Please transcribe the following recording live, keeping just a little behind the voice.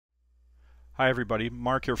Hi everybody,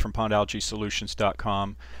 Mark here from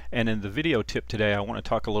PondAlgaeSolutions.com, and in the video tip today I want to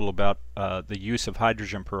talk a little about the use of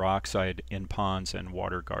hydrogen peroxide in ponds and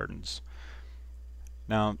water gardens.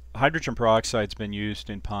 Now, hydrogen peroxide has been used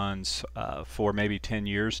in ponds for maybe 10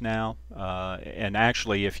 years now, and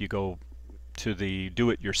actually if you go to the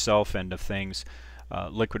do-it-yourself end of things,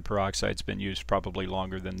 liquid peroxide has been used probably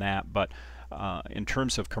longer than that, but in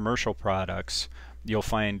terms of commercial products, you'll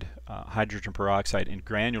find hydrogen peroxide in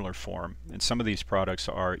granular form, and some of these products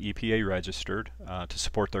are EPA registered to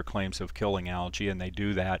support their claims of killing algae, and they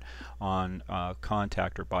do that on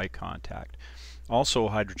contact or by contact. Also,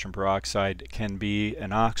 hydrogen peroxide can be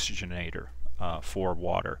an oxygenator for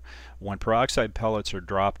water. When peroxide pellets are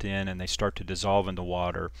dropped in and they start to dissolve in the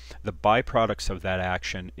water, the byproducts of that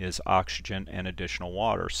action is oxygen and additional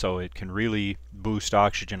water, so it can really boost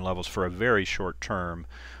oxygen levels for a very short term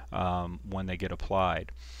when they get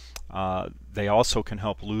applied. They also can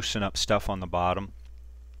help loosen up stuff on the bottom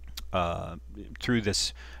through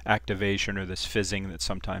this activation or this fizzing that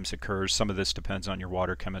sometimes occurs. Some of this depends on your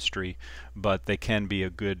water chemistry, but they can be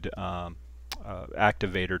a good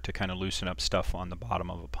activator to kind of loosen up stuff on the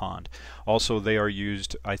bottom of a pond. Also, they are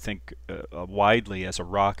used, I think, widely as a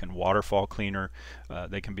rock and waterfall cleaner.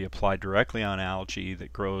 They can be applied directly on algae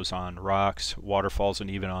that grows on rocks, waterfalls, and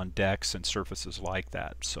even on decks and surfaces like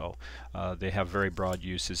that. So they have very broad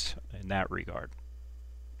uses in that regard.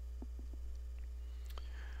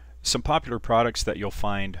 Some popular products that you'll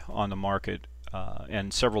find on the market,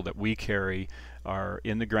 and several that we carry, are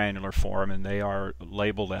in the granular form, and they are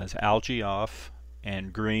labeled as algae-off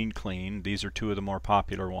and green clean. These are two of the more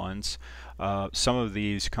popular ones. Some of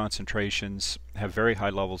these concentrations have very high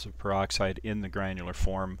levels of peroxide in the granular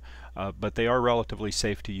form, but they are relatively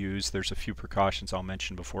safe to use. There's a few precautions I'll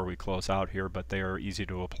mention before we close out here, but they are easy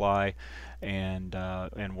to apply and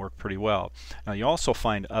work pretty well. Now, you also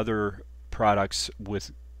find other products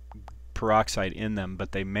with peroxide in them,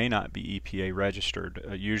 but they may not be EPA registered.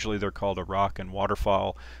 Usually they're called a rock and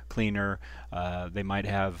waterfall cleaner. They might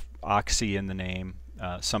have oxy in the name,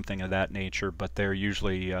 something of that nature, but they're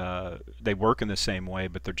usually they work in the same way,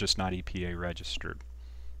 but they're just not EPA registered.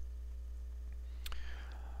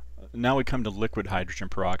 Now we come to liquid hydrogen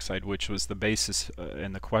peroxide, which was the basis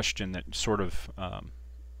and the question that sort of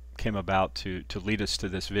came about to lead us to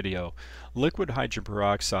this video. Liquid hydrogen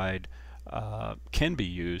peroxide can be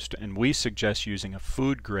used, and we suggest using a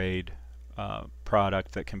food grade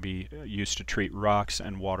product that can be used to treat rocks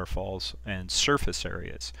and waterfalls and surface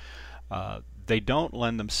areas. They don't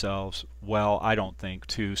lend themselves well, I don't think,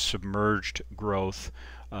 to submerged growth,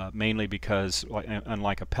 mainly because,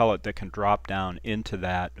 unlike a pellet that can drop down into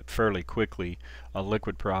that fairly quickly, a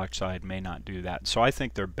liquid peroxide may not do that. So I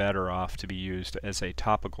think they're better off to be used as a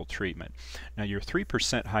topical treatment. Now, your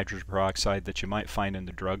 3% hydrogen peroxide that you might find in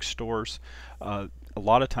the drugstores, a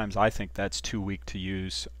lot of times I think that's too weak to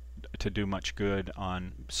use to do much good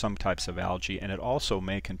on some types of algae, and it also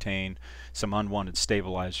may contain some unwanted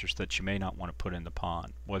stabilizers that you may not want to put in the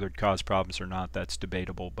pond. Whether it cause problems or not, that's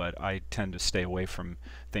debatable, but I tend to stay away from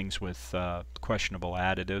things with questionable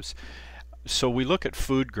additives. So we look at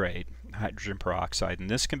food grade hydrogen peroxide, and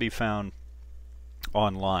this can be found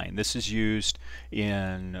online. This is used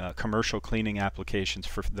in commercial cleaning applications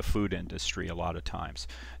for the food industry a lot of times.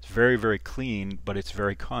 It's very, very clean, but it's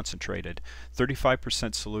very concentrated.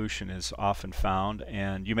 35% solution is often found,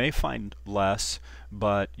 and you may find less,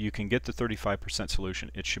 but you can get the 35%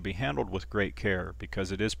 solution. It should be handled with great care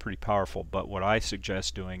because it is pretty powerful, but what I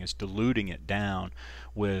suggest doing is diluting it down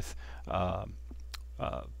with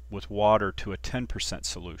water to a 10%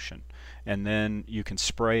 solution, and then you can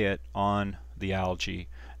spray it on the algae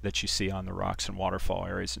that you see on the rocks and waterfall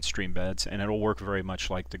areas and stream beds, and it'll work very much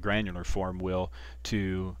like the granular form will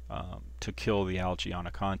to kill the algae on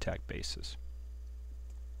a contact basis.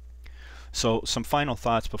 So some final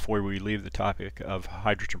thoughts before we leave the topic of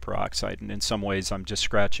hydrogen peroxide, and in some ways I'm just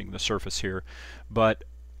scratching the surface here, but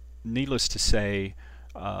needless to say,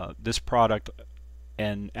 this product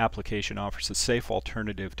and application offers a safe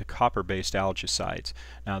alternative to copper-based algicides.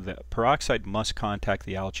 Now, the peroxide must contact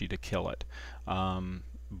the algae to kill it,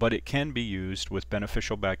 but it can be used with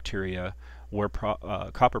beneficial bacteria where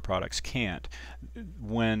copper products can't.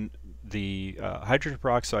 When the hydrogen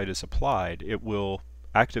peroxide is applied, it will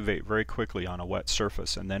activate very quickly on a wet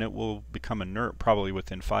surface, and then it will become inert probably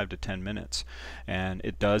within 5 to 10 minutes. And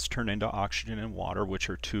it does turn into oxygen and water, which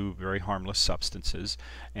are two very harmless substances,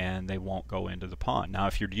 and they won't go into the pond. Now,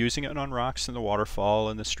 if you're using it on rocks in the waterfall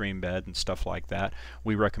and the stream bed and stuff like that,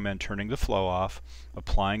 we recommend turning the flow off,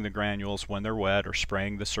 applying the granules when they're wet, or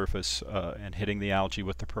spraying the surface and hitting the algae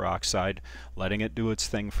with the peroxide, letting it do its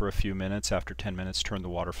thing for a few minutes. After 10 minutes, turn the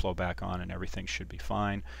water flow back on and everything should be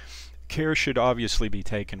fine. Care should obviously be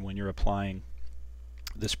taken when you're applying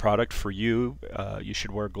this product. For you, you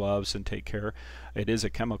should wear gloves and take care. It is a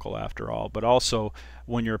chemical after all, but also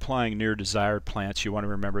when you're applying near desired plants, you want to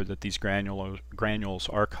remember that these granules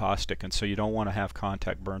are caustic, and so you don't want to have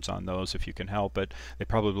contact burns on those if you can help it. They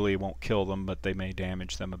probably won't kill them, but they may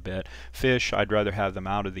damage them a bit. Fish, I'd rather have them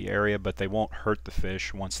out of the area, but they won't hurt the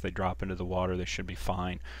fish. Once they drop into the water, they should be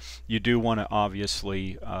fine. You do want to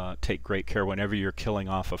obviously take great care whenever you're killing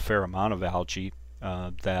off a fair amount of algae,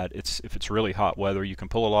 that if it's really hot weather, you can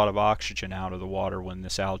pull a lot of oxygen out of the water when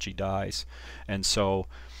this algae dies. And so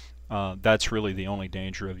that's really the only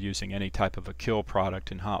danger of using any type of a kill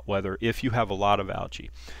product in hot weather if you have a lot of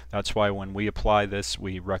algae. That's why when we apply this,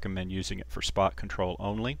 we recommend using it for spot control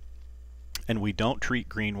only, and we don't treat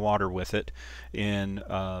green water with it in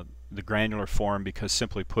the granular form, because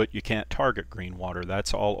simply put, you can't target green water.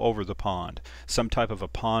 That's all over the pond. Some type of a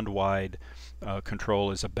pond-wide control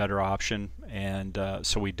is a better option, and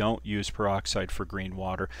so we don't use peroxide for green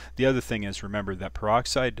water. The other thing is, remember that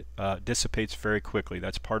peroxide dissipates very quickly.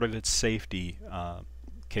 That's part of its safety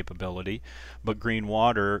capability, but green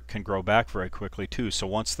water can grow back very quickly too. So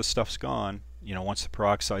once the stuff's gone, once the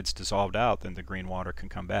peroxide's dissolved out, then the green water can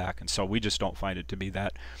come back. And so we just don't find it to be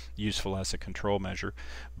that useful as a control measure.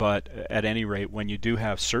 But at any rate, when you do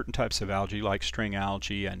have certain types of algae like string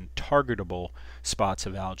algae and targetable spots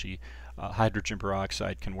of algae, hydrogen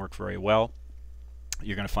peroxide can work very well.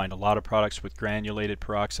 You're going to find a lot of products with granulated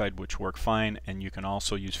peroxide which work fine, and you can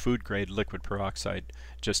also use food grade liquid peroxide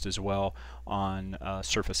just as well on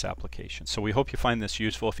surface applications. So we hope you find this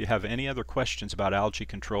useful. If you have any other questions about algae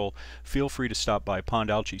control, feel free to stop by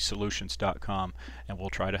pondalgaesolutions.com and we'll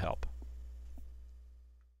try to help.